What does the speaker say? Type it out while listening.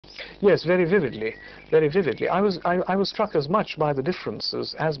Yes, very vividly, very vividly. I was struck as much by the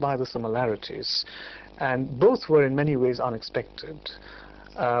differences as by the similarities, and both were in many ways unexpected.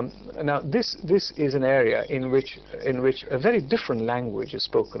 Now, this is an area in which a very different language is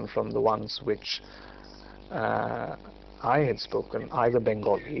spoken from the ones which I had spoken, either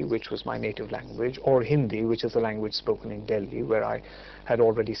Bengali, which was my native language, or Hindi, which is the language spoken in Delhi, where I had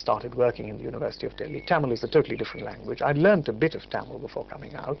already started working in the University of Delhi. Tamil is a totally different language. I'd learned a bit of Tamil before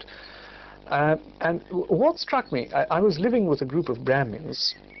coming out. And what struck me, I was living with a group of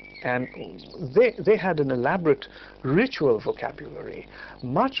Brahmins, and they had an elaborate ritual vocabulary,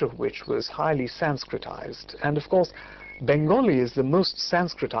 much of which was highly Sanskritized. And of course, Bengali is the most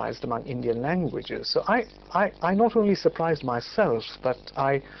Sanskritized among Indian languages. So I not only surprised myself, but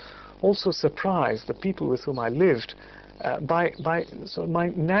I also surprised the people with whom I lived by sort of my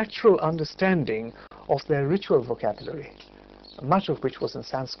natural understanding of their ritual vocabulary, much of which was in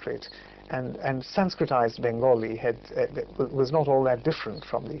Sanskrit. And Sanskritized Bengali was not all that different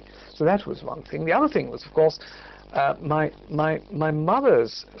from the... So that was one thing. The other thing was, of course, my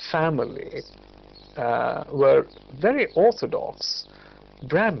mother's family were very orthodox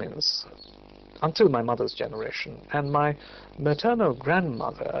Brahmins until my mother's generation. And my maternal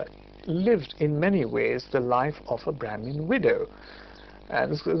grandmother lived in many ways the life of a Brahmin widow.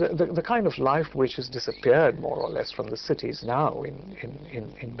 And the kind of life which has disappeared more or less from the cities now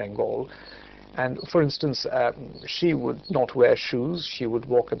in Bengal. And for instance, she would not wear shoes, she would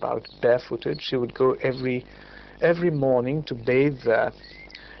walk about barefooted, she would go every morning to bathe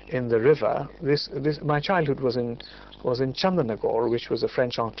in the river. My childhood was in Chandanagar, which was a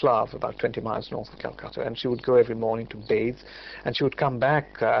French enclave about 20 miles north of Calcutta, and she would go every morning to bathe, and she would come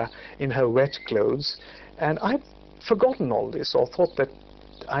back in her wet clothes. And I'd forgotten all this, or thought that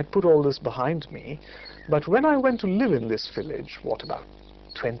I'd put all this behind me. But when I went to live in this village, what, about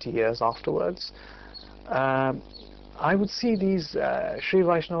 20 years afterwards, I would see these Sri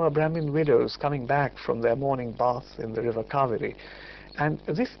Vaishnava Brahmin widows coming back from their morning bath in the river Kaveri. And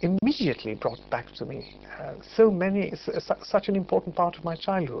this immediately brought back to me such an important part of my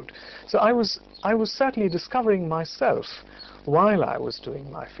childhood. So I was certainly discovering myself while I was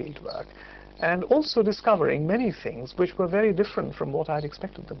doing my fieldwork, and also discovering many things which were very different from what I'd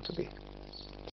expected them to be.